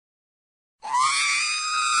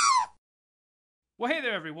Well, hey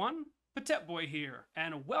there, everyone. Patet Boy here,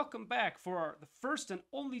 and welcome back for the first and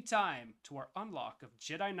only time to our unlock of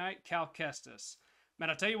Jedi Knight Cal Kestis.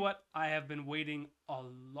 Man, I'll tell you what, I have been waiting a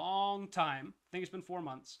long time. I think it's been 4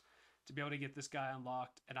 months to be able to get this guy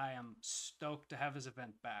unlocked, and I am stoked to have his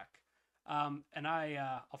event back. I'll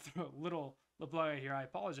throw a little plug here. I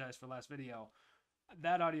apologize for last video.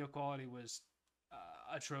 That audio quality was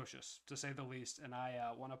atrocious, to say the least, and I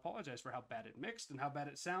want to apologize for how bad it mixed and how bad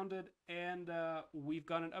it sounded. And we've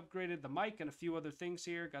gone and upgraded the mic and a few other things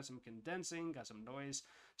here. Got some condensing, got some noise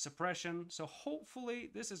suppression. So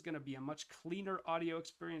hopefully this is going to be a much cleaner audio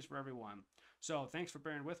experience for everyone. So thanks for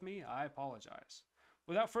bearing with me. I apologize.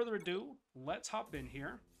 Without further ado, let's hop in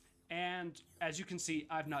here. And as you can see,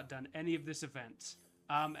 I've not done any of this event.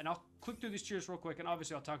 And I'll click through these tiers real quick, and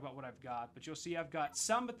obviously I'll talk about what I've got. But you'll see I've got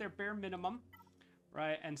some at their bare minimum,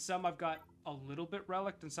 right? And some I've got a little bit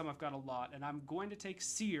relicked, and some I've got a lot. And I'm going to take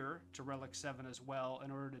Seer to Relic 7 as well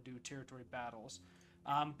in order to do territory battles.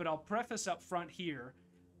 But I'll preface up front here.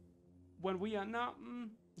 When we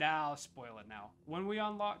I'll spoil it now. When we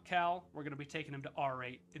unlock Cal, we're going to be taking him to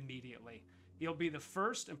R8 immediately. He'll be the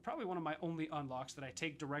first and probably one of my only unlocks that I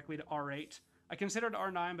take directly to R8. I considered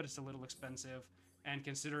R9, but it's a little expensive. And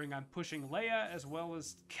considering I'm pushing Leia as well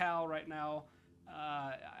as Cal right now,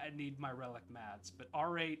 I need my Relic Mads. But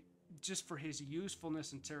R8, just for his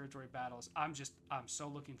usefulness in territory battles, I'm so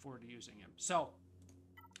looking forward to using him. So,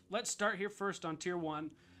 let's start here first on Tier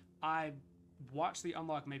 1. I watched the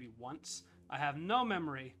unlock maybe once. I have no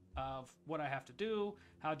memory of what I have to do,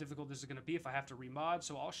 how difficult this is going to be if I have to remod.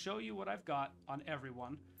 So I'll show you what I've got on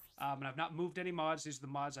everyone. And I've not moved any mods. These are the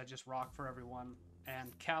mods I just rock for everyone.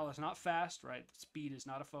 And Cal is not fast, right? Speed is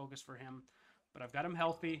not a focus for him. But I've got him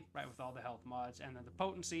healthy, right, with all the health mods. And then the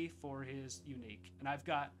potency for his unique. And I've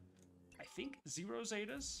got, I think, 0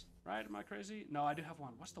 Zetas, right? Am I crazy? No, I do have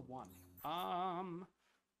one. What's the one?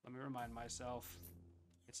 Let me remind myself.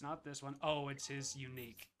 It's not this one. Oh, it's his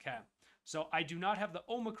unique. Okay. So I do not have the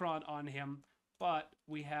Omicron on him, but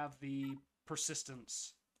we have the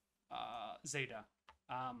Persistence Zeta.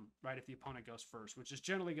 Right, if the opponent goes first, which is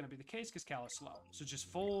generally going to be the case because Cal is slow. So just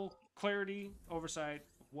full clarity, oversight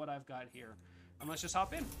of what I've got here. And let's just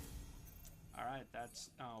hop in. All right,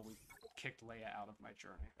 oh, we kicked Leia out of my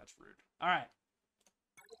journey. That's rude. All right,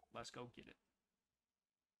 let's go get it.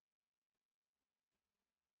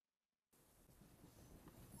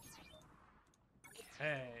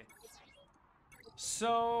 Okay.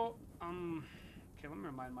 So, okay, let me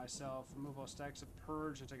remind myself. Remove all stacks of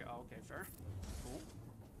purge and take it. Oh, okay, fair. Cool.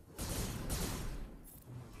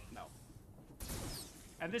 No.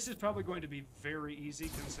 And this is probably going to be very easy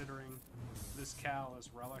considering this Cal is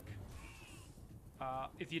Relic.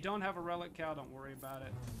 If you don't have a Relic Cal, don't worry about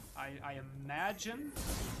it. I imagine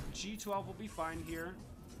G12 will be fine here,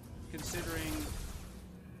 considering...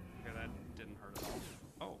 Okay, that didn't hurt at all.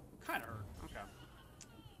 Oh, kind of hurt. Okay.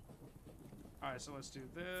 Alright, so let's do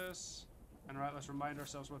this. And right, let's remind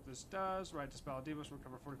ourselves what this does. Right, Dispel a Debuff,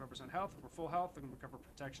 recover 45% health. If we're full health, we can recover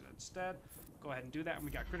protection instead. Go ahead and do that. And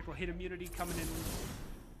we got critical hit immunity coming in.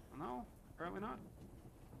 Oh, no, apparently not.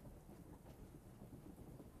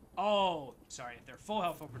 Oh, sorry. If they're full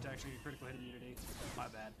health, full protection, you get critical hit immunity. My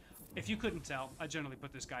bad. If you couldn't tell, I generally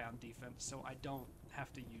put this guy on defense, so I don't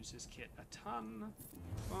have to use his kit a ton.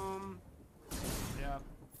 Boom. Yep.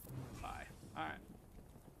 Bye. Alright.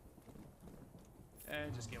 Okay,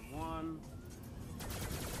 just get one.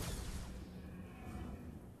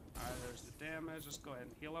 Alright, there's the damage. Just go ahead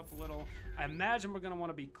and heal up a little. I imagine we're going to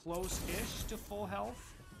want to be close-ish to full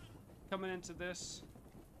health coming into this,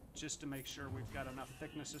 just to make sure we've got enough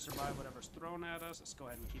thickness to survive whatever's thrown at us. Let's go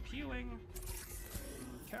ahead and keep healing.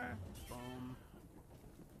 Okay, boom.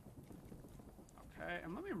 Okay,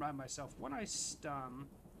 and let me remind myself, when I stun...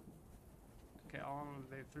 Okay, all of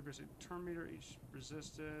they 3% turn meter each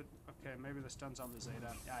resisted. Okay, maybe the stun's on the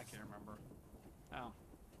Zeta. Yeah, I can't remember. Oh.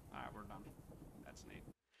 Alright, we're done. That's neat.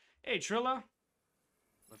 Hey, Trilla.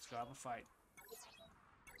 Let's go have a fight.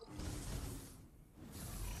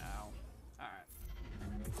 Ow. Alright.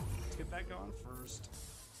 Let's get that going first.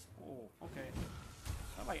 Oh, okay.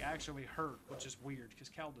 That like actually hurt, which is weird, because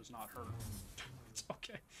Cal does not hurt. It's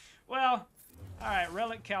okay. Well, alright,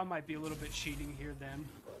 Relic Cal might be a little bit cheating here then.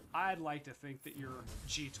 I'd like to think that your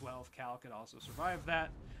G12 Cal could also survive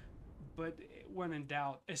that. But when in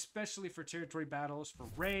doubt, especially for territory battles, for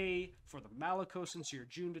Rey, for the Malicos into your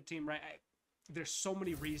Junda team, right? There's so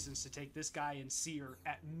many reasons to take this guy and Seer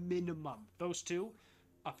at minimum. Those two,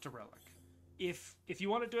 up to Relic. If you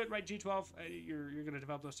want to do it right, G12, you're going to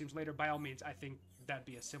develop those teams later. By all means, I think that'd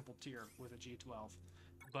be a simple tier with a G12.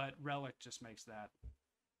 But Relic just makes that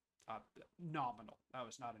nominal. That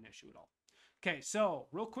was not an issue at all. Okay, so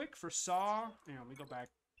real quick for Saw, let me go back.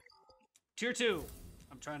 Tier 2.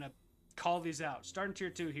 I'm trying to call these out. Starting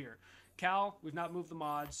Tier 2 here. Cal, we've not moved the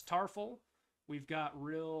mods. Tarful, we've got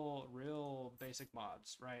real basic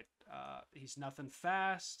mods, right? He's nothing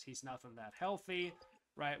fast. He's nothing that healthy,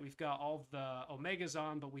 right? We've got all of the Omegas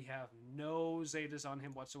on, but we have no Zetas on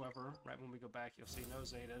him whatsoever, right? When we go back, you'll see no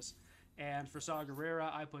Zetas. And for Saw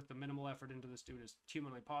Gerrera, I put the minimal effort into this dude as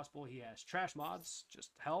humanly possible. He has trash mods,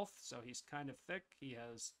 just health, so he's kind of thick. He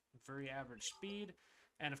has very average speed.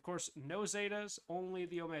 And of course, no Zetas, only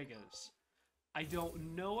the Omegas. I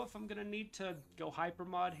don't know if I'm going to need to go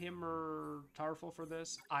hypermod him or Tarful for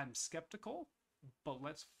this. I'm skeptical, but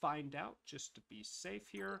let's find out just to be safe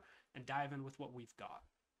here and dive in with what we've got.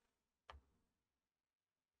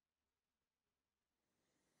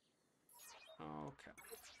 Okay.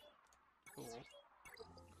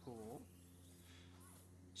 Cool.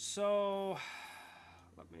 So,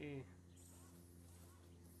 let me...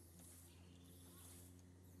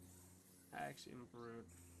 Axiom Brute.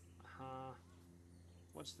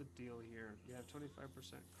 What's the deal here? You have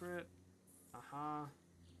 25% crit. Okay,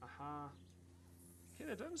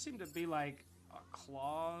 there doesn't seem to be like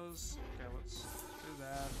claws. Okay, let's do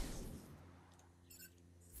that.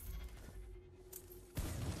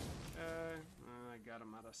 Okay, I got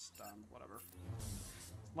him out of stun. Whatever.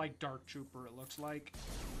 Like Dark Trooper, it looks like.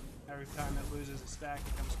 Every time it loses a stack,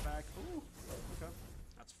 it comes back. Ooh, okay,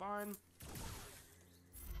 that's fine.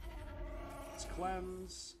 Let's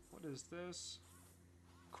cleanse. What is this?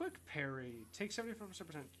 Quick parry. Take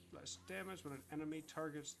 75% less damage when an enemy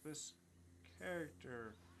targets this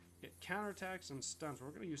character. It counterattacks and stuns. We're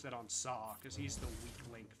going to use that on Saw, because he's the weak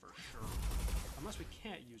link for sure. Unless we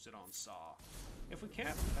can't use it on Saw. If we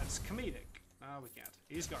can't, that's comedic. No, we can't.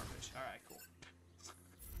 He's garbage. Alright, cool.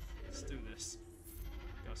 Let's do this.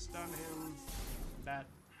 Go stun him. That...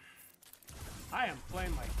 I am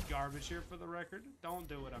playing like garbage here for the record. Don't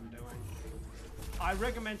do what I'm doing. I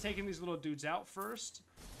recommend taking these little dudes out first,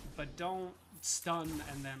 but don't stun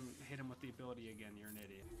and then hit him with the ability again. You're an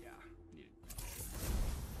idiot. Yeah.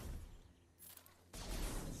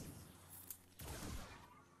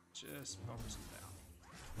 Just focus him down.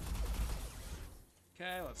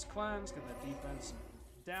 Okay, let's cleanse. Get the defense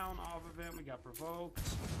down off of him. We got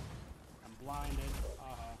provoked. I'm blinded.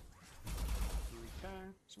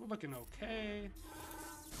 Okay, so we're looking okay.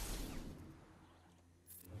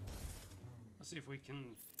 Let's see if we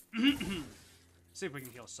can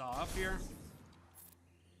heal Saw up here.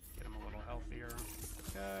 Get him a little healthier.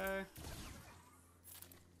 Okay.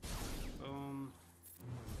 Boom.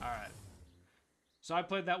 Alright. So I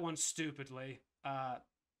played that one stupidly.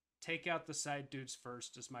 Take out the side dudes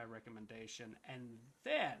first is my recommendation. And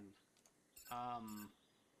then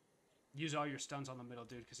use all your stuns on the middle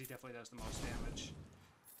dude, because he definitely does the most damage.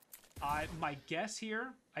 My guess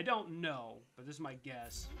here, I don't know, but this is my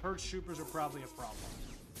guess. Purge Troopers are probably a problem.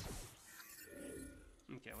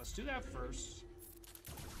 Okay, let's do that first.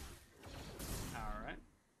 Alright.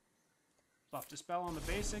 Buff Dispel on the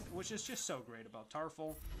basic, which is just so great about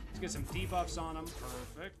Tarful. Let's get some debuffs on him.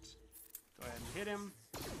 Perfect. Go ahead and hit him.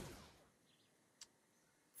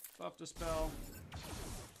 Buff Dispel.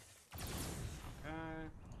 Okay.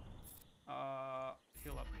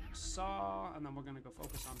 Heal up Saw, and then we're gonna go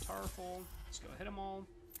focus on Tarful. Let's go hit them all.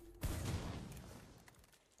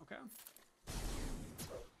 Okay.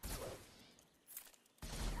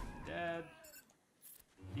 Dead.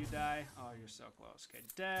 You die. Oh, you're so close. Okay,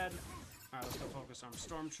 dead. Alright, let's go focus on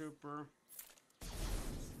Stormtrooper.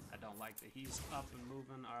 I don't like that he's up and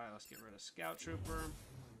moving. Alright, let's get rid of Scout Trooper.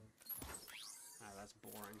 Ah, that's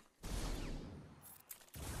boring.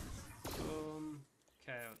 Boom.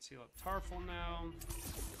 Okay, let's heal up Tarful now.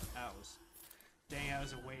 That was... Dang, that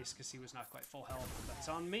was a waste because he was not quite full health. That's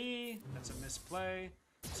on me. That's a misplay.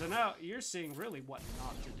 So now you're seeing really what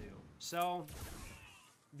not to do. So,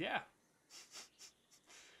 yeah.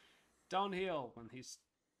 Don't heal when he's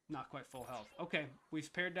not quite full health. Okay,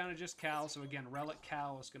 we've pared down to just Cal. So again, Relic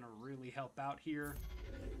Cal is going to really help out here.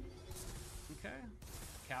 Okay.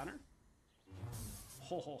 Counter.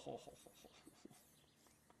 Ho, ho, ho, ho, ho.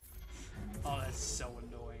 Oh, that's so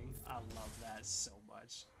annoying. I love that so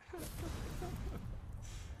much.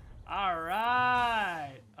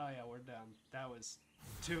 Alright. Oh yeah, we're done. That was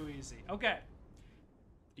too easy. Okay.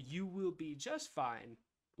 You will be just fine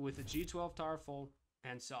with a G12 Tarful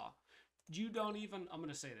and Saw. You don't even, I'm going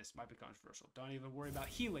to say this, might be controversial. Don't even worry about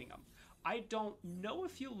healing them. I don't know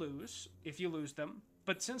if you lose them,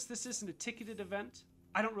 but since this isn't a ticketed event,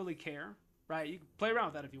 I don't really care. Right, you can play around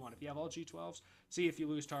with that if you want. If you have all G12s, see if you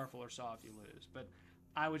lose Tarful or Saw if you lose. But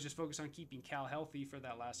I would just focus on keeping Cal healthy for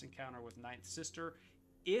that last encounter with Ninth Sister.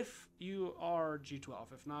 if you are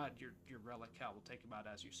G12. If not, your relic Cal will take him out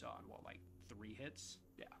as you saw in what, like 3 hits?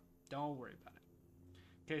 Yeah, don't worry about it.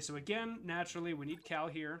 Okay, so again, naturally, we need Cal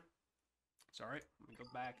here. Sorry, let me go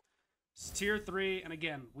back. It's tier 3, and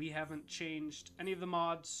again, we haven't changed any of the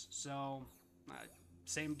mods, so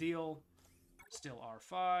same deal. Still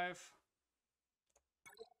R5.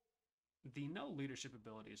 The no leadership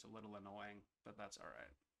ability is a little annoying, but that's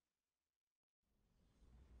alright.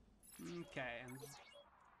 Okay, and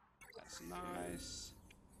that's nice.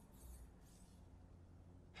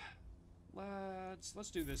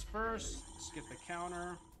 Let's do this first. Skip the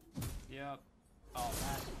counter. Yep. Oh,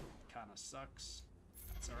 that kind of sucks.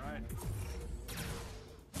 That's alright.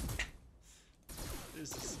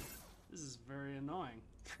 This is very annoying.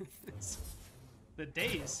 The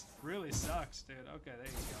daze really sucks, dude. Okay, there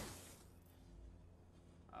you go.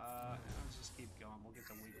 Let's just keep going. We'll get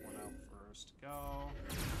the weak one out first. Go.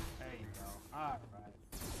 There you go. Alright.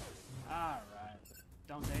 Alright.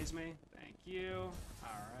 Don't daze me. Thank you.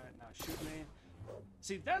 Alright, now shoot me.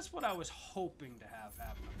 See, that's what I was hoping to have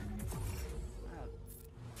happen. That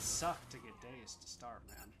sucked to get dazed to start,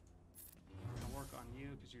 man. I'm gonna work on you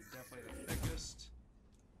because you're definitely the thickest.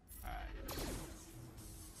 Alright.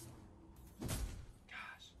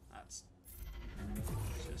 Gosh, that's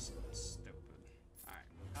just stupid. Alright,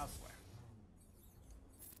 out the way.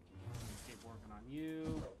 Keep working on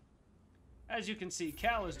you. As you can see,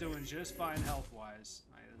 Cal is doing just fine health-wise.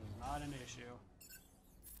 This is not an issue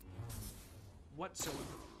whatsoever.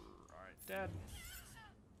 Alright, dead.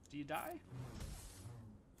 Do you die?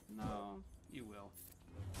 No, you will.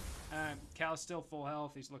 Cal's still full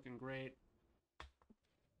health. He's looking great.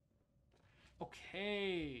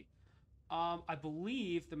 Okay. I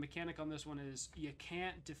believe the mechanic on this one is you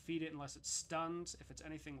can't defeat it unless it's stunned. If it's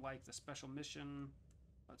anything like the special mission.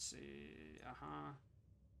 Let's see.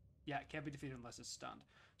 Yeah, it can't be defeated unless it's stunned.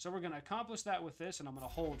 So we're going to accomplish that with this, and I'm going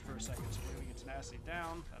to hold for a second. So we're going to get tenacity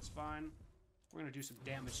down. That's fine. We're going to do some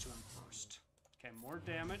damage to him first. Okay, more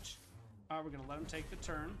damage. We're going to let him take the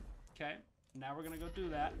turn. Okay, now we're going to go do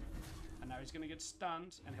that. And now he's going to get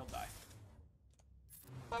stunned, and he'll die.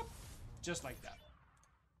 Boop. Just like that.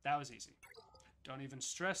 That was easy. Don't even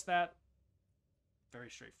stress that. Very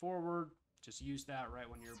straightforward. Just use that right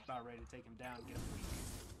when you're about ready to take him down. Get him weak.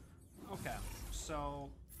 Okay, so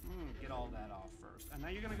get all that off first. And now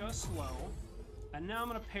you're going to go slow. And now I'm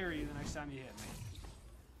going to parry you the next time you hit me.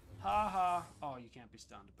 Ha ha. Oh, you can't be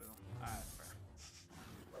stunned, boo. Alright, fair.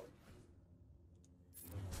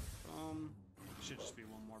 Should just be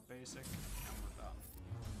one more basic. And we're done.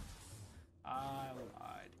 I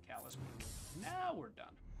lied. Callous weak. Now we're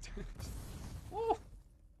done. Woo!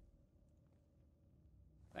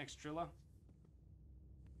 Thanks, Trilla.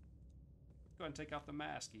 Go ahead and take off the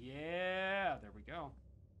mask. Yeah, there we go.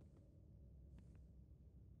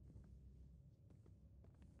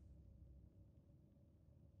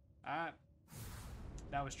 Alright.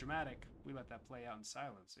 That was dramatic. We let that play out in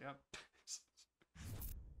silence. Yep.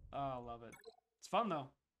 Oh, I love it. It's fun, though.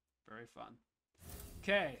 Very fun.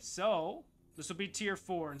 Okay, so this will be tier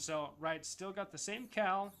 4. And so, right, still got the same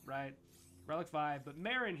Cal, right? Relic 5. But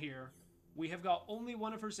Marin here, we have got only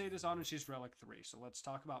one of her Zetas on, and she's Relic 3. So let's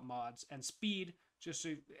talk about mods. And speed, just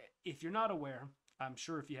so if you're not aware, I'm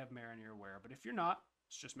sure if you have Marin, you're aware. But if you're not,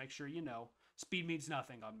 let's just make sure you know. Speed means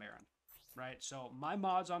nothing on Marin, right? So my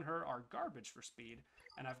mods on her are garbage for speed.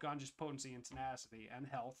 And I've gone just potency and tenacity and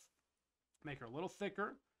health. Make her a little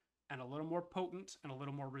thicker and a little more potent and a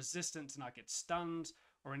little more resistant to not get stunned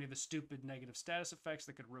or any of the stupid negative status effects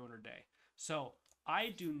that could ruin her day. So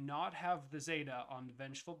I do not have the Zeta on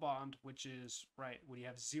Vengeful Bond, which is, right, when you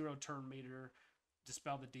have 0 turn meter,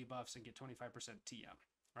 dispel the debuffs and get 25% TM,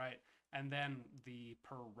 right? And then the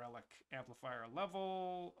per relic amplifier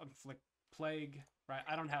level, inflict plague, right?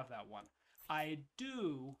 I don't have that one. I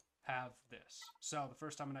do have this. So the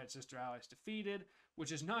first time a Night Sister ally is defeated,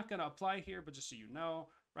 which is not going to apply here, but just so you know,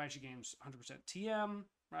 right, she gains 100% TM,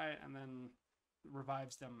 right, and then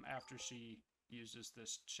revives them after she uses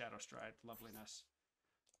this Shadow Stride loveliness.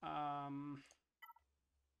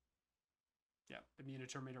 Yeah, immune to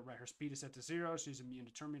turn meter, right, her speed is set to 0, she's immune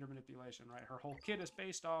to turn meter manipulation, right, her whole kit is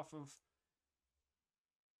based off of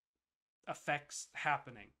effects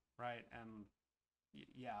happening, right, and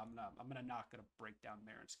yeah, I'm not gonna break down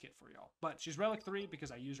Marin's kit for y'all, but she's Relic 3 because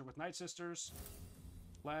I use her with Night Sisters.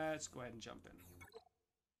 Let's go ahead and jump in.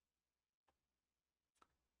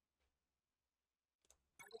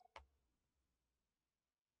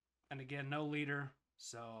 And again, no leader,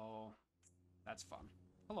 so that's fun.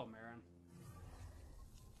 Hello, Marin.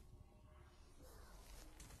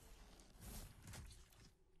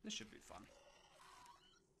 This should be fun.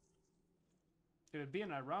 It would be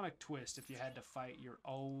an ironic twist if you had to fight your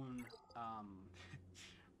own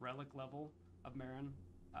relic level of Marin.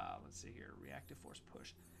 Let's see here. Reactive force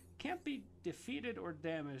push. Can't be defeated or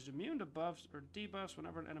damaged. Immune to buffs or debuffs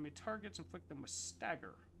whenever an enemy targets. Inflict them with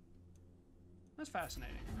stagger. That's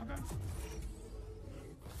fascinating. Okay.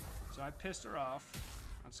 So I pissed her off.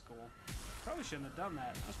 That's cool. Probably shouldn't have done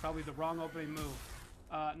that. That's probably the wrong opening move.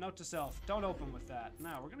 Note to self. Don't open with that.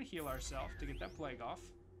 Now, we're going to heal ourselves to get that plague off.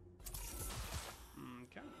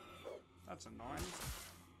 Okay. That's annoying.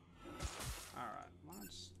 Alright.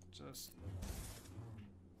 Let's just...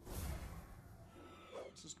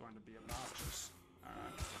 This is going to be obnoxious.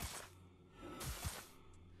 Alright.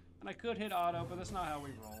 And I could hit auto, but that's not how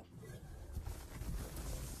we roll.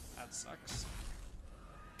 That sucks.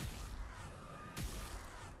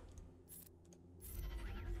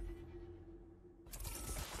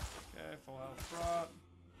 Okay, full health brought.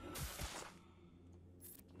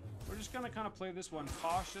 We're just gonna kind of play this one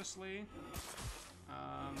cautiously.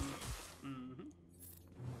 Boom.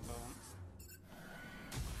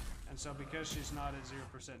 And so because she's not at 0%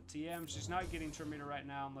 TM, she's not getting turn meter right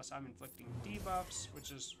now unless I'm inflicting debuffs,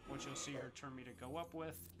 which is what you'll see her turn meter go up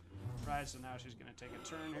with. Right, so now she's gonna take a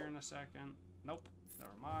turn here in a second. Nope,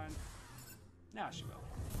 never mind. Now she will.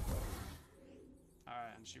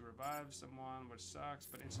 Alright, and she revives someone, which sucks,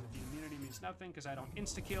 but instant immunity means nothing because I don't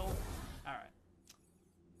insta-kill. Alright.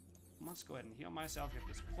 Let's go ahead and heal myself, get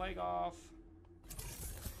this plague off.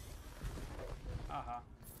 Aha.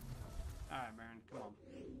 Alright, Marin, come on.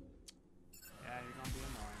 Yeah, you're gonna be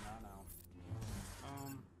annoying, I know.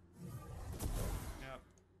 Yep.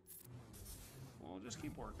 We'll just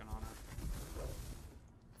keep working on her.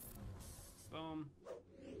 Boom.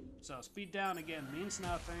 So, speed down again means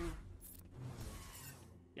nothing.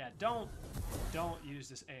 Yeah, don't use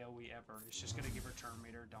this AoE ever. It's just gonna give her turn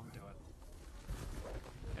meter. Don't do it.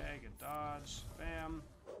 Okay, good dodge. Bam.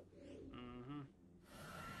 Let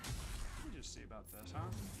me just see about this, huh?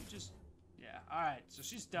 You just... Yeah, alright. So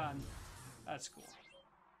she's done. That's cool.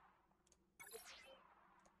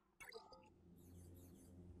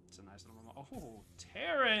 It's a nice little... Oh,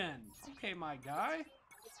 Terran! Okay, my guy.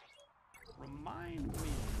 Remind me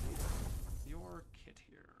your kit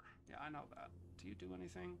here. Yeah, I know that. Do you do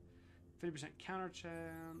anything? 50% counter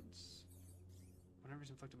chance. Whenever he's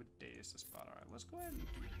inflicted with daze to spot. Alright, let's go ahead and do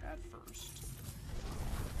that first.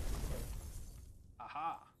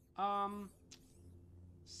 Aha.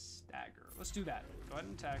 Stagger. Let's do that. Go ahead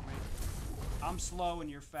and attack me. I'm slow and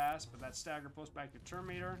you're fast, but that stagger pulls back your turn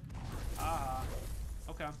meter. Aha.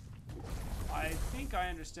 Okay. I think I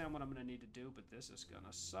understand what I'm going to need to do, but this is going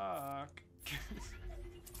to suck.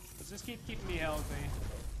 Let's just keep keeping me healthy.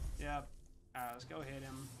 Yep. Alright, let's go hit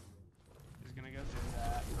him. He's going to go do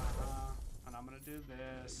that. And I'm going to do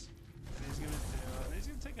this. And he's going to do it. And he's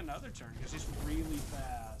going to take another turn because he's really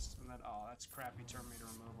fast. And then, oh, that's crappy turn meter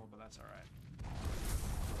removal, but that's alright.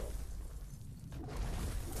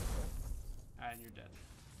 Alright, and you're dead.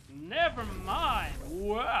 Never mind!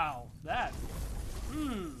 Wow! That...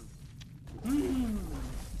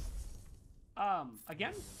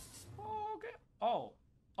 Again? Oh, okay. Oh,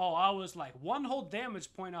 I was like one whole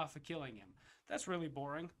damage point off of killing him. That's really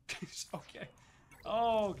boring. Okay.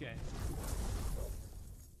 Okay.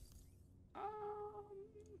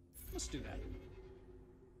 Let's do that.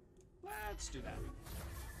 Let's do that.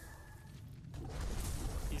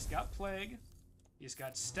 He's got plague. He's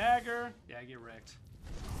got stagger. Yeah, get wrecked.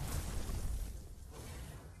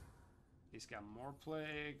 He's got more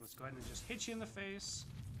plague. Let's go ahead and just hit you in the face.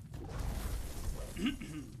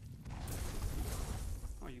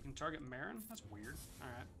 Oh, you can target Marin? That's weird.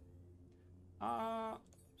 Alright.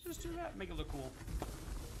 Just do that. Make it look cool.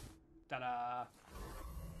 Ta-da.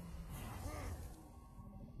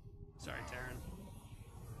 Sorry, Terran.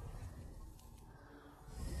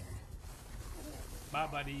 Bye,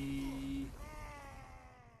 buddy.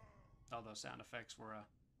 All those sound effects were a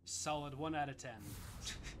solid 1 out of 10.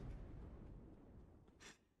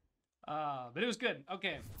 But it was good.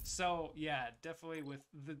 Okay, so yeah, definitely with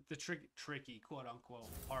the tricky quote-unquote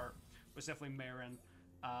part was definitely Marin.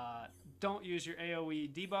 Don't use your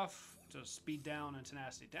AoE debuff to speed down and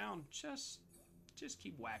tenacity down. Just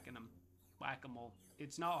keep whacking them. Whack-a-mole.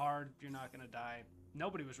 It's not hard. You're not gonna die.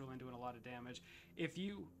 Nobody was really doing a lot of damage.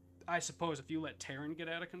 I suppose if you let Terran get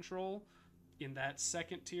out of control in that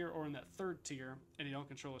second tier or in that third tier, and you don't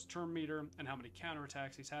control his turn meter and how many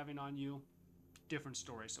counterattacks he's having on you, different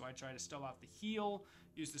story. So I try to stall off the heal,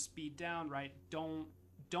 use the speed down, right? Don't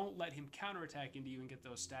let him counterattack into you and get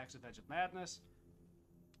those stacks of Edge of Madness.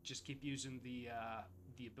 Just keep using the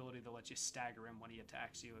ability to let you stagger him when he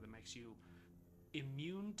attacks you. That makes you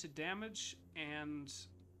immune to damage and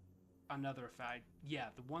another effect. Yeah,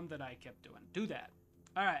 the one that I kept doing. Do that.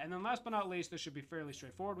 All right, and then last but not least, this should be fairly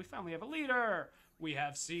straightforward. We finally have a leader. We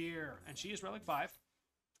have Seer, and she is Relic 5.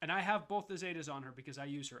 And I have both the Zetas on her because I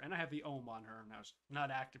use her, and I have the Ohm on her, and I was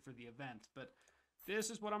not active for the event. But this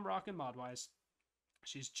is what I'm rocking mod-wise.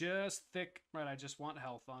 She's just thick, right? I just want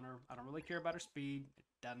health on her. I don't really care about her speed.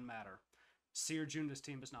 It doesn't matter. Seer Junda's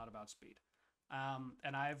team is not about speed.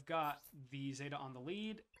 And I've got the Zeta on the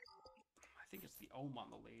lead. I think it's the Ohm on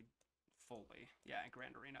the lead fully. Yeah,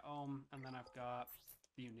 Grand Arena Ohm. And then I've got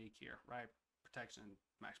the unique here, right? Protection,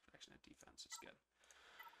 max protection and defense is good.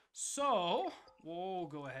 So, we'll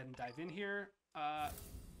go ahead and dive in here.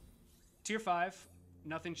 Tier 5,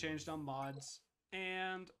 nothing changed on mods.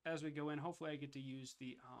 And as we go in, hopefully I get to use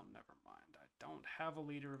the... never mind. I don't have a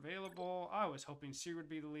leader available. I was hoping Seer would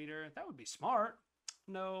be the leader. That would be smart.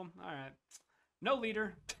 No. Alright. No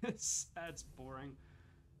leader. That's boring.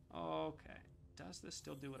 Okay. Does this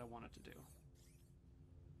still do what I want it to do?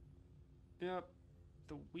 Yep.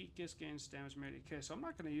 The weakest gains damage made. Okay, so I'm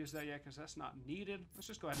not going to use that yet because that's not needed. Let's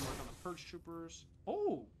just go ahead and work on the Purge Troopers.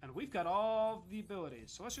 Oh, and we've got all the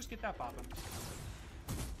abilities. So let's just get that popping.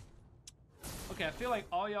 Okay, I feel like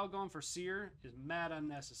all y'all going for Seer is mad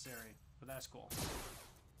unnecessary, but that's cool.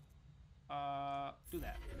 Do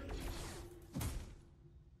that.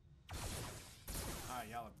 Ah,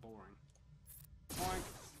 y'all are boring. Boink.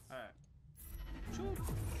 Alright.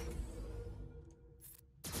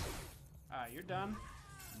 Alright, you're done.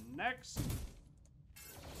 Next.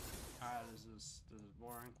 Alright, this is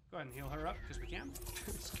boring. Go ahead and heal her up, because we can.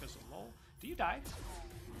 It's because of lol. Do you die?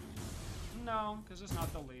 No, because it's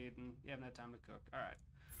not the lead, and you haven't had time to cook. Alright.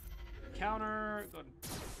 Counter. Go ahead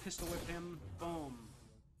and pistol whip him. Boom.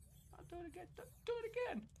 I'll do it again. Do it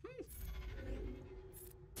again.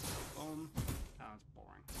 Boom. Oh, it's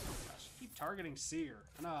boring. Oh, gosh. Keep targeting Seer.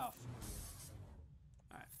 Enough.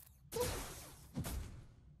 Alright.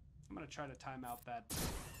 I'm going to try to time out that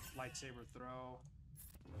lightsaber throw.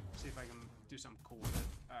 See if I can do something cool with it.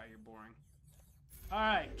 Alright, you're boring.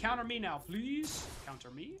 Alright, counter me now, please.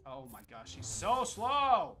 Counter me? Oh my gosh, he's so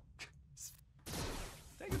slow.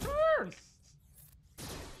 Take a turn.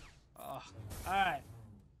 Alright.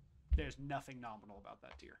 There's nothing nominal about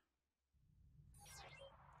that tier.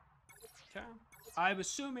 Okay. I'm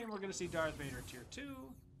assuming we're going to see Darth Vader tier 2.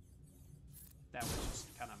 That would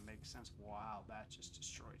just kind of make sense. Wow, that just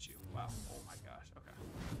destroyed you. Wow. Oh my gosh. Okay.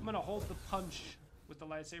 I'm going to hold the punch with the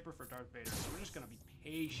lightsaber for Darth Vader. So we're just going to be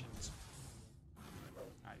patient.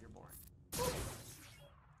 Alright, you're boring.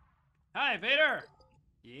 Hi, Vader!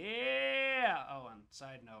 Yeah! Oh, and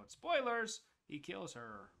side note, spoilers! He kills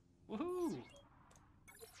her. Woohoo!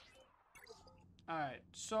 Alright,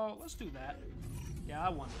 so let's do that. Yeah, I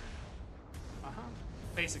wonder. Uh-huh.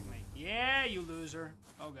 Basic me. Yeah, you loser.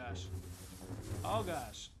 Oh gosh. Oh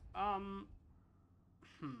gosh.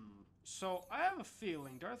 So I have a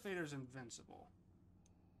feeling Darth Vader's invincible.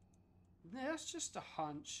 That's just a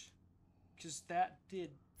hunch. Because that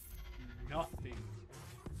did nothing.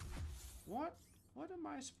 What am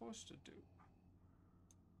I supposed to do?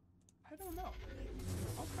 I don't know.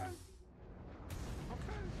 Okay.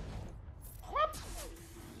 Okay. What?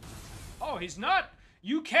 Oh, he's not.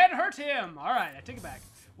 You can hurt him. All right, I take it back.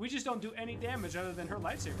 We just don't do any damage other than her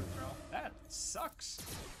lightsaber throw. That sucks.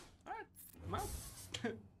 All right. Well. Oh,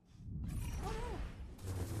 no.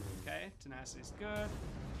 Okay, tenacity's good.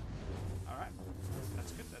 All right.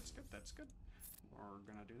 That's good. That's good. That's good. We're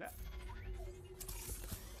gonna do that.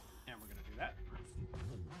 And we're gonna do that.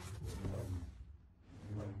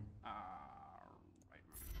 Right, we're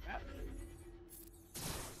gonna do that.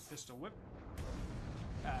 Pistol whip.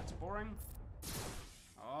 That's boring.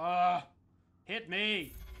 Hit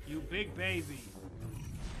me, you big baby.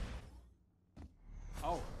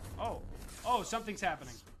 Oh, something's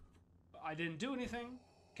happening. I didn't do anything.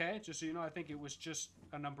 Okay, just so you know, I think it was just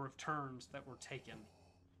a number of turns that were taken.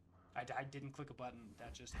 I didn't click a button.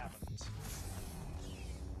 That just happens.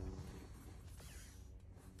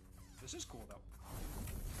 This is cool, though.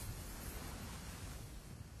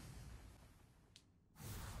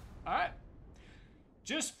 Alright.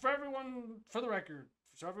 Just for everyone, for the record,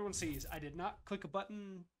 so everyone sees, I did not click a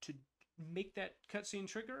button to make that cutscene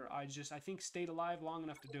trigger. I think, stayed alive long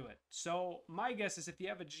enough to do it. So, my guess is if you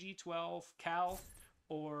have a G12 Cal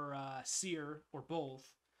or Seer, or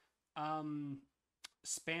both,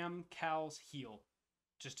 spam Cal's heal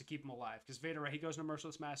just to keep him alive. Because Vader, right, he goes into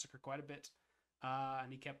Merciless Massacre quite a bit.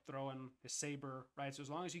 And he kept throwing his saber, right? So as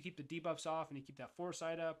long as you keep the debuffs off and you keep that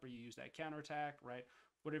foresight up or you use that counterattack, right?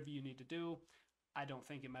 Whatever you need to do, I don't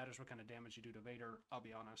think it matters what kind of damage you do to Vader. I'll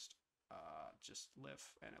be honest. Just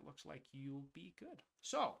live. And it looks like you'll be good.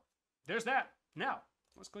 So, there's that. Now,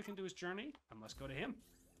 Let's click into his journey, and let's go to him.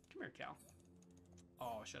 Come here, Cal.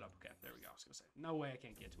 Oh, shut up. Okay, there we go. I was going to say, no way I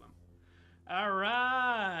can't get to him. All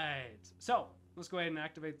right. So, let's go ahead and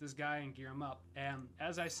activate this guy and gear him up. And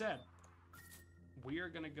as I said, we are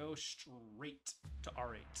going to go straight to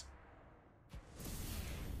R8.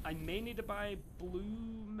 I may need to buy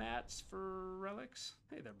blue mats for relics.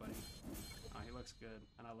 Hey there, buddy. Oh, he looks good,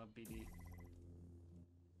 and I love BD.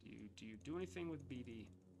 Do you do anything with BD?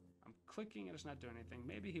 I'm clicking and it's not doing anything.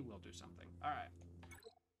 Maybe he will do something. All right.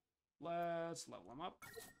 Let's level him up.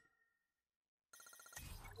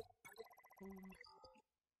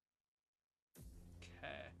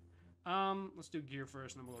 Okay. Let's do gear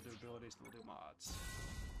first, and then we'll do abilities, and we'll do mods.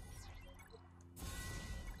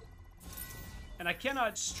 And I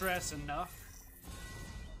cannot stress enough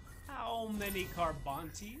how many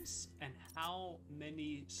Carbantes and how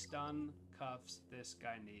many stun cuffs this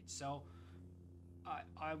guy needs. So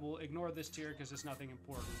I will ignore this tier because it's nothing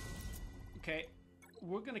important. Okay,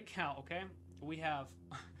 we're gonna count. Okay, we have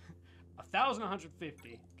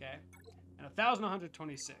 1,150. Okay, and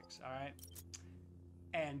 1,126. All right,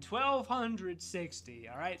 and 1,260.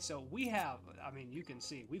 All right, so we have. I mean, you can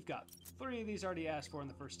see we've got 3 of these already asked for in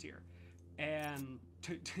the first tier. And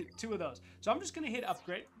two of those. So I'm just going to hit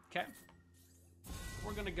upgrade, okay?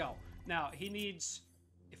 We're going to go. Now, he needs,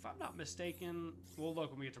 if I'm not mistaken, we'll look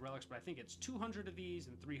when we get to relics, but I think it's 200 of these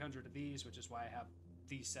and 300 of these, which is why I have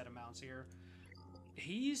these set amounts here.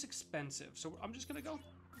 He's expensive, so I'm just going to go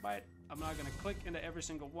buy it. I'm not going to click into every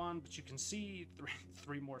single one, but you can see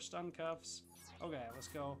three more stun cuffs. Okay, let's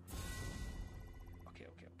go.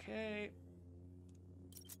 Okay.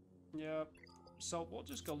 Yep. So we'll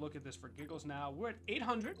just go look at this for giggles now. We're at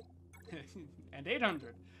 800 and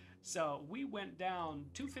 800. So we went down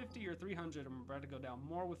 250 or 300, and we're about to go down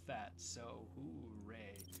more with that. So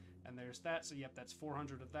hooray. And there's that. So yep, that's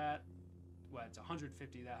 400 of that. Well, it's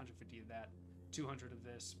 150 of that, 150 of that, 200 of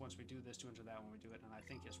this. Once we do this, 200 of that when we do it. And I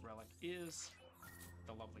think his relic is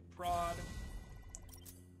the lovely prod.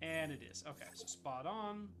 And it is. Okay, so spot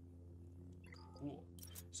on. Cool.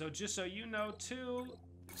 So just so you know, too,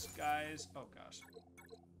 this guy's, oh gosh.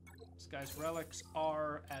 This guy's relics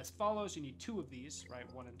are as follows. You need 2 of these, right?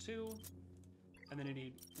 1 and 2. And then you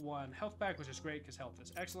need 1 health pack, which is great because health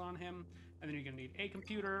is excellent on him. And then you're going to need a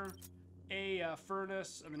computer, a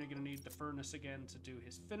furnace, and then you're going to need the furnace again to do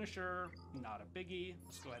his finisher. Not a biggie.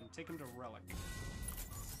 Let's go ahead and take him to relic.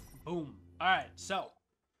 Boom. All right, so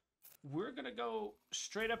we're going to go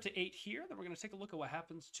straight up to 8 here. Then we're going to take a look at what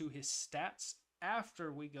happens to his stats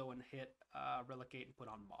after we go and hit Relic 8 and put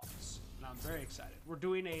on mods. And I'm very excited. We're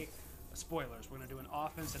doing spoilers. We're going to do an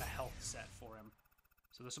offense and a health set for him.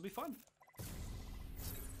 So this will be fun.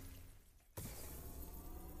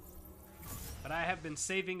 But I have been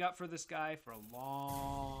saving up for this guy for a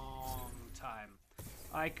long time.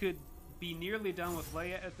 I could be nearly done with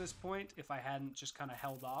Leia at this point if I hadn't just kind of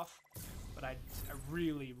held off. But I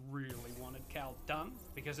really, really wanted Cal done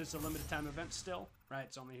because it's a limited time event still, right?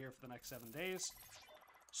 It's only here for the next 7 days.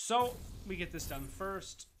 So we get this done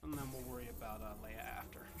first, and then we'll worry about Leia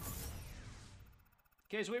after.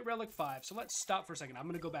 Okay, so we're at Relic 5. So let's stop for a second. I'm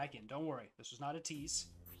going to go back in. Don't worry. This was not a tease.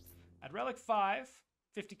 At Relic 5,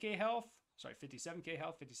 50k health. Sorry, 57k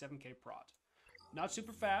health, 57k prod. Not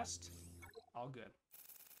super fast. All good.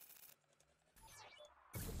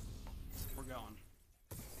 We're going.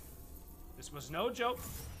 This was no joke.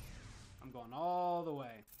 I'm going all the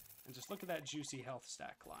way. And just look at that juicy health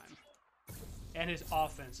stack climb. And his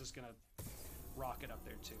offense is going to rocket up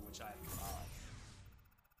there too, which I love.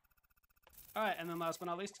 Alright, and then last but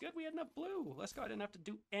not least, good, we had enough blue. Let's go. I didn't have to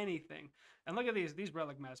do anything. And look at these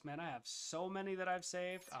relic mats, man. I have so many that I've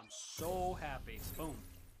saved. I'm so happy. Boom.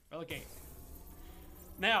 Relic 8.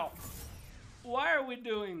 Now, why are we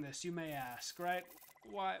doing this, you may ask, right?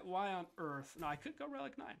 Why on earth? No, I could go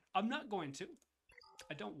Relic 9. I'm not going to.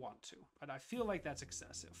 I don't want to, but I feel like that's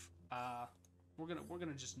excessive. We're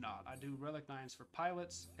gonna just not. I do Relic 9s for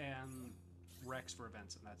pilots and Rex for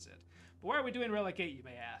events, and that's it. But why are we doing Relic 8, you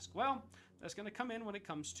may ask? Well, that's gonna come in when it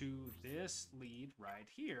comes to this lead right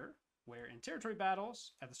here, where in territory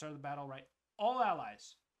battles, at the start of the battle, right, all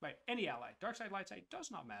allies, right, any ally, dark side, light side, does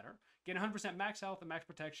not matter, get 100% max health and max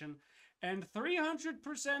protection, and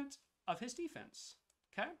 300% of his defense.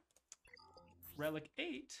 Okay? Relic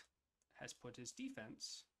 8 has put his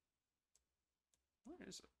defense. Where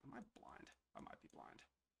is it? Am I blind? I might be blind.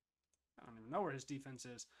 I don't even know where his defense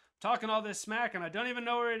is. I'm talking all this smack and I don't even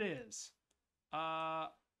know where it is.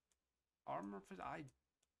 Armor.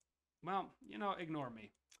 Well, you know, ignore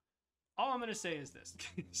me. All I'm going to say is this.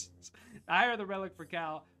 The higher the relic for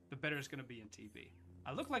Cal, the better it's going to be in TV.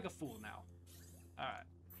 I look like a fool now. All right.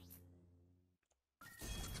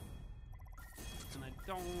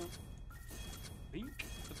 don't think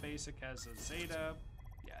the basic has a Zeta.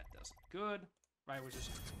 Yeah, it doesn't. Good. Right, which is,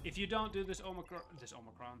 if you don't do this Omega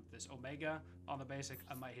on the basic,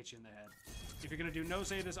 I might hit you in the head. If you're going to do no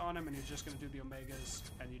Zetas on him and you're just going to do the Omegas,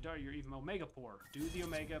 and you're even Omega poor, do the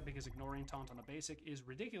Omega because ignoring Taunt on the basic is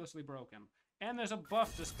ridiculously broken. And there's a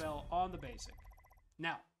buff dispel on the basic.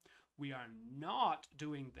 Now, we are not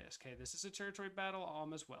doing this, okay? This is a territory battle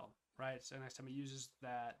as well, right? So next time he uses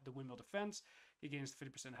the windmill defense, he gains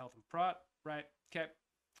 50% health and prot, right? Okay.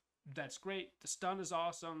 That's great. The stun is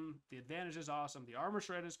awesome. The advantage is awesome. The armor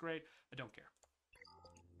shred is great. I don't care.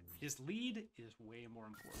 His lead is way more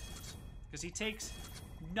important because he takes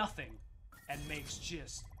nothing and makes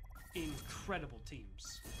just incredible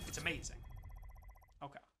teams. It's amazing.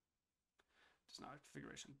 Okay. It's not a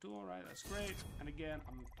configuration duel, right? That's great. And again,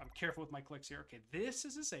 I'm careful with my clicks here. Okay, this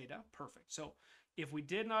is a Zeta. Perfect. So if we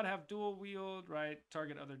did not have dual wield, right,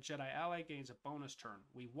 target other Jedi ally gains a bonus turn.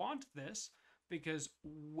 We want this because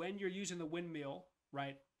when you're using the windmill,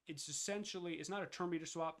 right, it's essentially, it's not a turn meter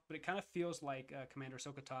swap, but it kind of feels like Commander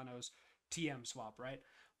Ahsoka Tano's TM swap, right?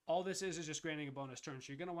 All this is just granting a bonus turn. So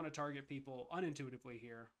you're going to want to target people unintuitively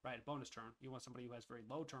here, right? Bonus turn. You want somebody who has very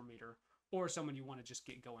low turn meter or someone you want to just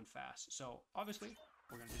get going fast. So obviously,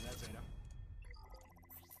 we're going to do that Zeta.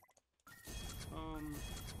 Boom,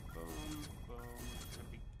 boom, boom. We're going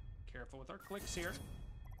to be careful with our clicks here.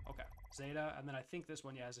 Okay, Zeta, and then I think this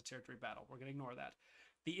one, yeah, has a territory battle. We're going to ignore that.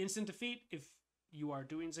 The instant defeat, if you are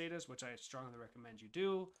doing Zetas, which I strongly recommend you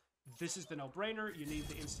do, this is the no-brainer. You need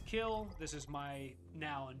the insta-kill. This is my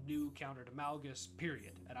now new counter to Malgus,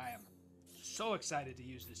 period. And I am so excited to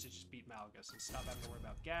use this to just beat Malgus and stop having to worry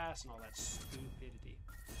about gas and all that stupidity.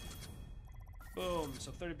 Boom,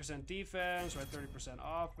 so 30% defense, right, 30%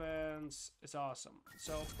 offense. It's awesome.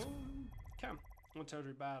 So, boom, okay. One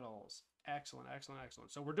territory battles. Excellent, excellent,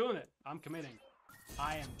 excellent. So we're doing it. I'm committing.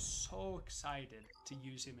 I am so excited to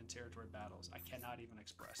use him in territory battles. I cannot even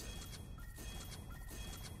express it.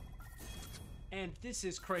 And this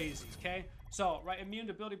is crazy, okay? So, right, immune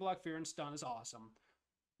to ability block, fear, and stun is awesome.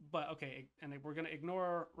 But, okay, and we're going to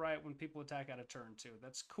ignore, right, when people attack out of turn, too.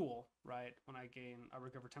 That's cool, right? When I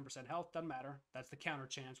recover 10% health, doesn't matter. That's the counter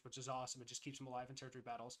chance, which is awesome. It just keeps them alive in territory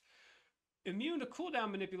battles. Immune to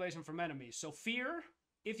cooldown manipulation from enemies. So, fear,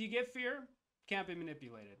 if you get fear, can't be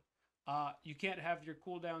manipulated. You can't have your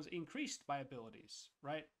cooldowns increased by abilities,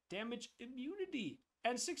 right? Damage immunity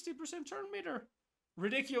and 60% turn meter.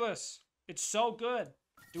 Ridiculous. It's so good.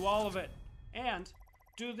 Do all of it. And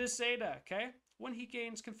do this Zeta, okay? When he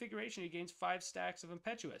gains configuration, he gains 5 stacks of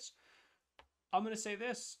Impetuous. I'm going to say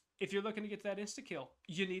this. If you're looking to get that insta-kill,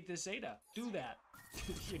 you need this Zeta. Do that.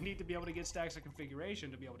 You need to be able to get stacks of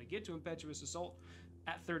configuration to be able to get to Impetuous Assault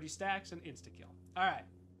at 30 stacks and insta-kill. All right.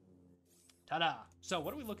 Ta-da. So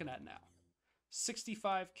what are we looking at now?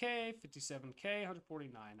 65k, 57k,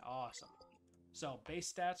 149. Awesome. So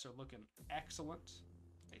base stats are looking excellent.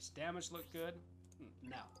 Base damage look good.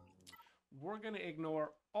 Now, we're going to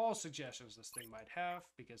ignore all suggestions this thing might have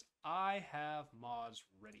because I have mods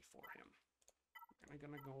ready for him. We're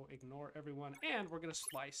going to go ignore everyone and we're going to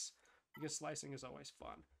slice because slicing is always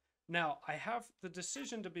fun. Now, I have the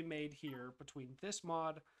decision to be made here between this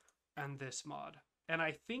mod and this mod. And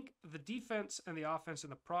I think the defense and the offense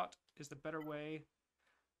and the prot is the better way.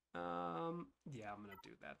 Yeah, I'm going to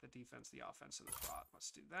do that. The defense, the offense, and the prot.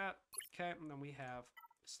 Let's do that. Okay, and then we have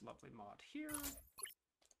this lovely mod here.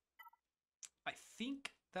 I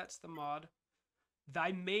think that's the mod.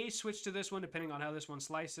 I may switch to this one depending on how this one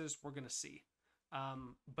slices. We're going to see.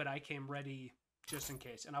 But I came ready just in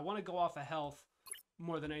case. And I want to go off of health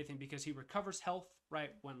more than anything because he recovers health,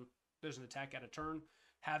 right, when there's an attack at a turn.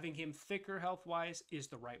 Having him thicker health-wise is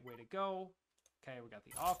the right way to go. Okay, we got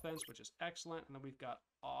the offense, which is excellent. And then we've got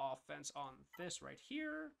offense on this right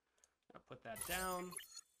here. I'll put that down.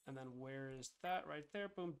 And then where is that? Right there.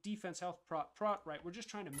 Boom. Defense, health, prot. Right, we're just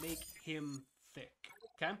trying to make him thick.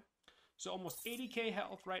 Okay? So almost 80k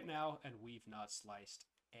health right now, and we've not sliced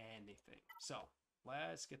anything. So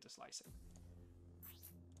let's get to slicing.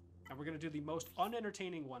 And we're going to do the most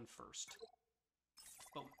unentertaining one first.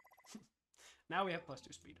 Boom. Now we have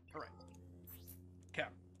 +2 speed. All right. Okay.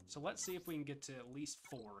 So let's see if we can get to at least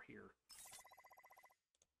 4 here.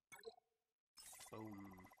 Boom.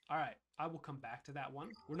 All right. I will come back to that one.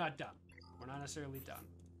 We're not done. We're not necessarily done.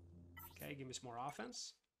 Okay. Give me some more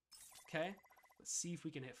offense. Okay. Let's see if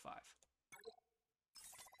we can hit 5.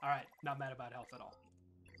 All right. Not mad about health at all.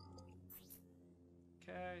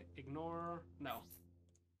 Okay. Ignore. No.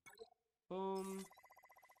 Boom.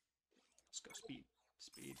 Let's go speed.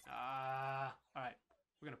 Speed. All right.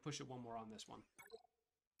 We're going to push it one more on this one.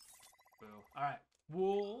 Boo. All right.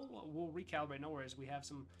 We'll recalibrate. No worries. We have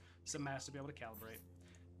some mass to be able to calibrate.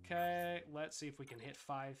 Okay, let's see if we can hit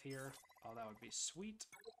 5 here. Oh, that would be sweet.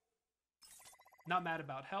 Not mad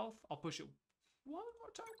about health. I'll push it one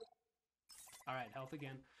more time. All right, health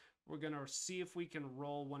again. We're going to see if we can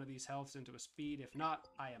roll one of these healths into a speed. If not,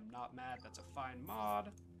 I am not mad. That's a fine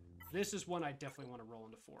mod. This is one I definitely want to roll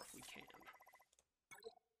into 4 if we can.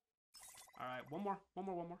 All right, one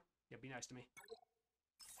more. Yeah, be nice to me.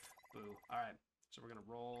 Boo. All right, so we're going to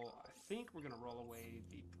roll. I think we're going to roll away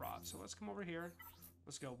the prot. So let's come over here.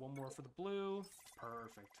 Let's go one more for the blue.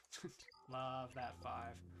 Perfect. Love that 5.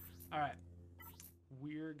 All right.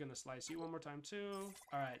 We're going to slice you one more time, too.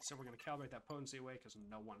 All right, so we're going to calibrate that potency away because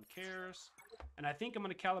no one cares. And I think I'm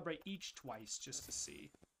going to calibrate each twice just to see.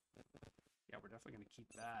 Yeah, we're definitely going to keep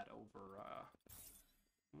that over...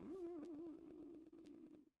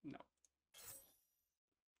 No.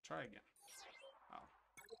 Try again. Oh.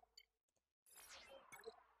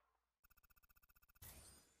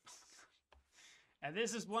 And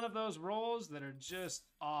this is one of those rolls that are just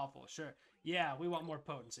awful. Sure. Yeah, we want more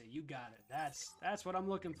potency. You got it. That's what I'm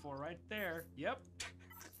looking for right there. Yep.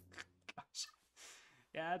 Gosh.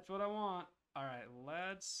 Yeah, that's what I want. All right,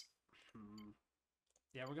 let's...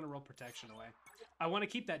 Yeah, we're going to roll protection away. I want to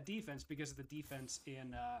keep that defense because of the defense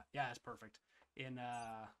in... yeah, it's perfect. In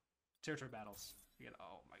territory battles. You get,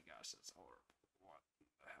 oh my gosh, that's horrible. What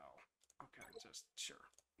the hell? Okay, just... Sure.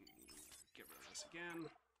 Get rid of this again.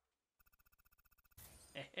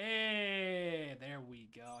 Hey, there we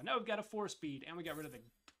go. Now we've got a 4-speed, and we got rid of the...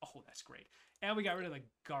 Oh, that's great. And we got rid of the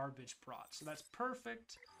garbage prot. So that's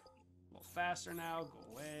perfect. A little faster now.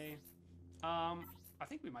 Go away. I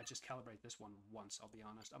think we might just calibrate this one once, I'll be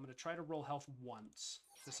honest. I'm going to try to roll health once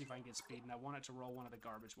to see if I can get speed, and I want it to roll one of the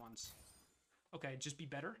garbage ones. Okay, just be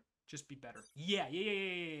better. Just be better. Yeah.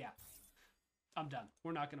 I'm done.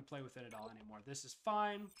 We're not going to play with it at all anymore. This is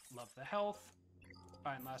fine. Love the health.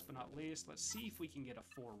 All right, last but not least, let's see if we can get a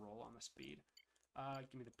 4 roll on the speed.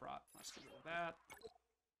 Give me the prot. Let's get rid of that.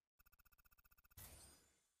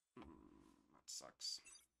 That sucks.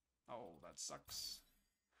 Oh, that sucks.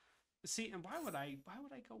 See, and why would I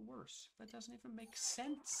go worse? That doesn't even make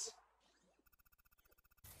sense.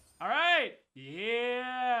 All right.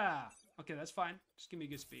 Yeah. Okay, that's fine. Just give me a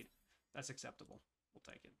good speed. That's acceptable. We'll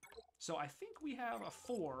take it. So I think we have a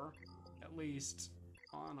 4, at least,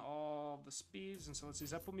 on all the speeds. And so let's see,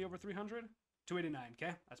 does that put me over 300? 289,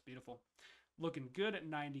 okay? That's beautiful. Looking good at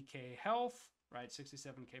 90k health, right?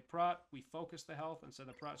 67k prot. We focused the health instead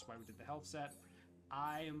of prot. That's why we did the health set.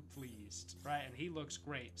 I am pleased, right? And he looks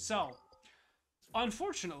great. So,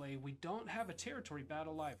 unfortunately, we don't have a territory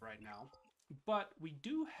battle live right now, but we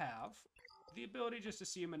do have the ability just to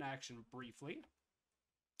see him in action briefly.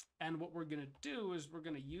 And what we're going to do is we're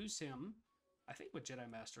going to use him, I think, with Jedi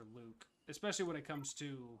Master Luke, especially when it comes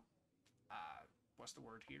to, what's the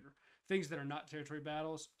word here? Things that are not territory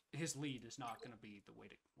battles. His lead is not going to be the way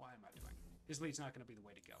to... Why am I doing? His lead's not going to be the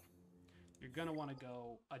way to go. You're going to want to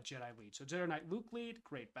go a Jedi lead. So Jedi Knight Luke lead,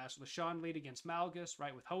 great. Bastila Shan lead against Malgus,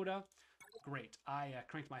 right, with Hoda. Great. I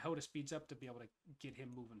cranked my Hoda speeds up to be able to get him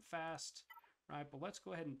moving fast. Right, but let's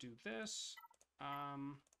go ahead and do this.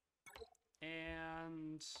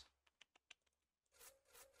 And...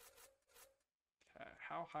 Okay,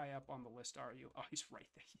 how high up on the list are you? Oh, he's right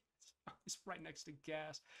there. He's right next to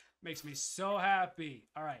Gas. Makes me so happy.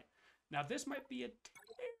 All right. Now, this might be a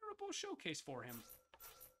terrible showcase for him.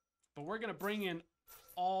 But we're going to bring in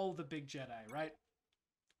all the big Jedi, right?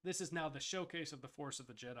 This is now the showcase of the Force of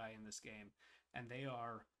the Jedi in this game. And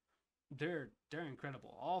they're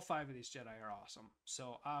incredible. All 5 of these Jedi are awesome.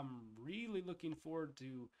 So I'm really looking forward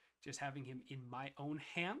to just having him in my own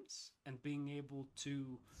hands and being able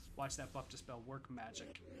to watch that buff dispel work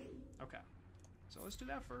magic. Okay. So let's do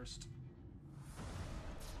that first.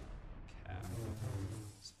 Okay.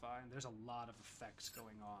 It's fine. There's a lot of effects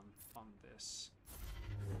going on this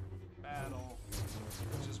battle,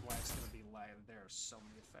 which is why it's going to be light. There are so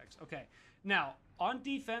many effects. Okay, now on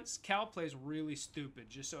defense, Cal plays really stupid,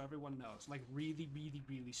 just so everyone knows, like really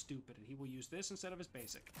stupid, and he will use this instead of his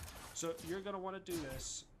basic. So you're going to want to do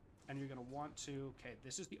this, and you're going to want to, okay,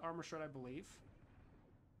 this is the armor shred, I believe.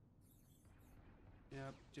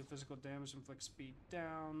 Yep, do physical damage, inflict speed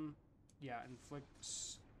down. Yeah,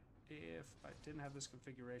 inflicts... If I didn't have this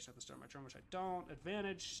configuration at the start of my turn, which I don't,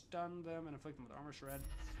 advantage, stun them, and inflict them with armor shred.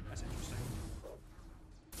 That's interesting.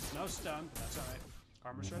 No stun, but that's alright.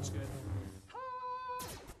 Armor shred's good. Ah!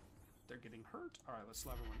 They're getting hurt. Alright, let's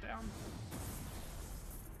slow everyone down.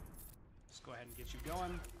 Let's go ahead and get you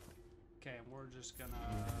going. Okay, and we're just gonna...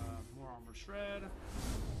 more armor shred.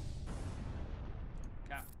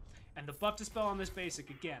 Okay. And the buff dispel on this basic,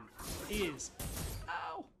 again, is...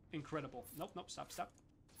 Ow! incredible. Nope, nope, stop. Stop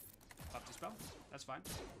the spell. That's fine.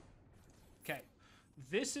 Okay.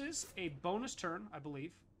 This is a bonus turn, I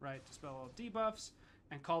believe, right? To spell all debuffs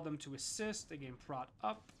and call them to assist. They gain prot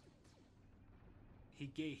up. He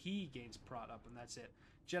gains prot up, and that's it.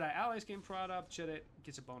 Jedi allies gain prot up. Jedi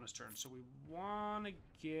gets a bonus turn. So we want to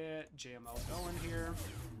get JML going here.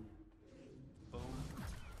 Boom.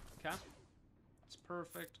 Okay. That's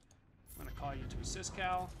perfect. I'm going to call you to assist,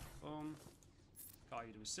 Cal. Boom. Call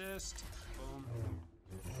you to assist. Boom.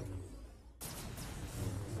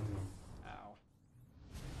 Ow.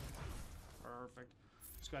 Perfect.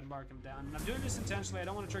 Let's go ahead and mark him down. And I'm doing this intentionally. I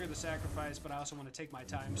don't want to trigger the sacrifice, but I also want to take my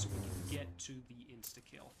time so we can get to the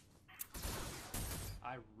insta-kill.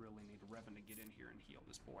 I really need Revan to get in here and heal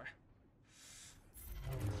this boy.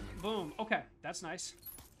 Boom. Okay, that's nice.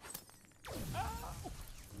 Oh.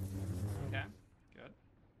 Okay, good.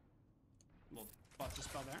 Little buff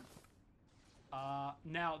dispel there.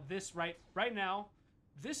 Now this right now,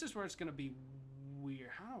 this is where it's gonna be weird.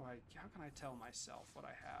 How can I tell myself what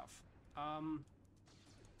I have?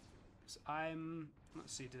 So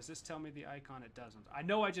let's see, does this tell me the icon? It doesn't. I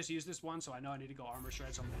know I just used this one, so I know I need to go armor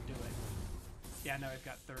shred, so I'm gonna do it. Yeah, now I've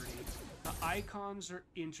got 30. The icons are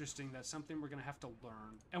interesting. That's something we're gonna have to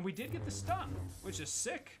learn. And we did get the stun, which is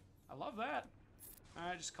sick. I love that. All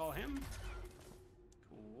right, just call him.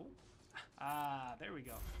 Cool. Ah, there we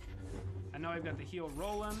go. I know I've got the heal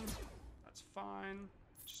rolling. That's fine.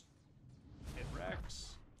 Just hit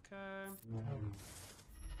Rex. Okay.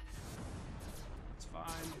 That's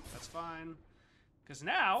fine. That's fine. Because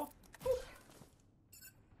now, whoop,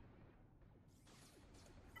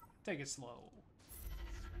 take it slow.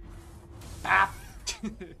 Bop.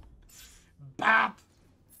 Bop.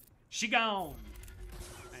 She gone.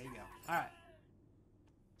 There you go. All right.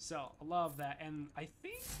 So I love that, and I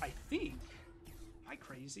think. Am I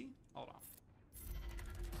crazy? Hold on.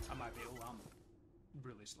 I might be. Oh, I'm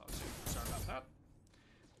really slow too. Sorry about that.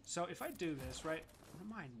 So if I do this, right?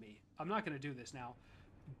 Remind me. I'm not gonna do this now.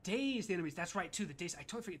 Daze the enemies. That's right too. The daze. I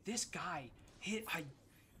totally forget. This guy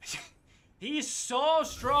he's so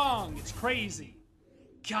strong. It's crazy.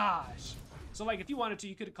 Gosh. So like, if you wanted to,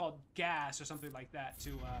 you could have called gas or something like that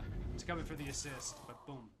to come in for the assist. But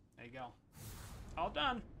boom, there you go. All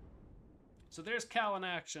done. So there's Cal in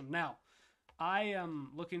action. Now, I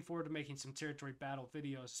am looking forward to making some territory battle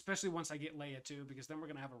videos, especially once I get Leia too, because then we're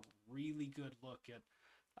gonna have a really good look at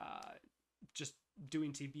just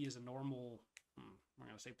doing TB as a normal, we're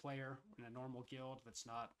gonna say player in a normal guild that's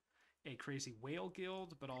not a crazy whale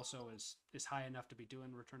guild, but also is high enough to be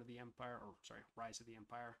doing Return of the Empire, or sorry, Rise of the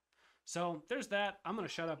Empire. So there's that. I'm gonna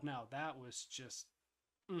shut up now. That was just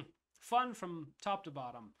fun from top to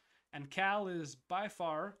bottom. And Cal is by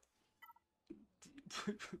far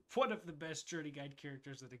one of the best Journey Guide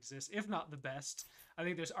characters that exists, if not the best. I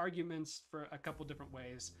think there's arguments for a couple different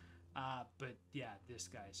ways, but yeah, this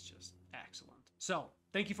guy's just excellent. So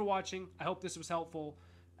thank you for watching. I hope this was helpful.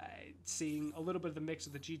 Seeing a little bit of the mix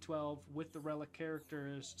of the G12 with the relic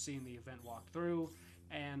characters, seeing the event walk through,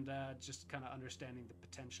 and just kind of understanding the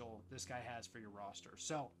potential this guy has for your roster.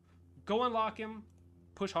 So go unlock him,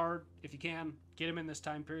 push hard if you can, get him in this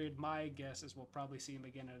time period. My guess is we'll probably see him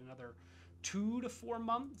again in another 2 to 4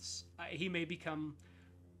 months. He may become,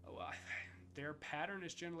 their pattern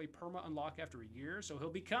is generally perma unlock after a year, so he'll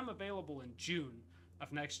become available in June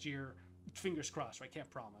of next year. Fingers crossed, right? Can't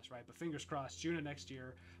promise, right? But fingers crossed, June of next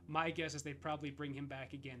year. My guess is they'd probably bring him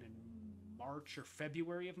back again in March or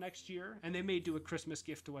February of next year, and they may do a Christmas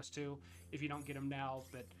gift to us too if you don't get him now.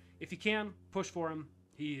 But if you can, push for him.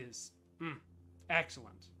 He is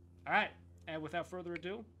excellent. All right, and without further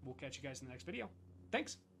ado, we'll catch you guys in the next video.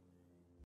 Thanks.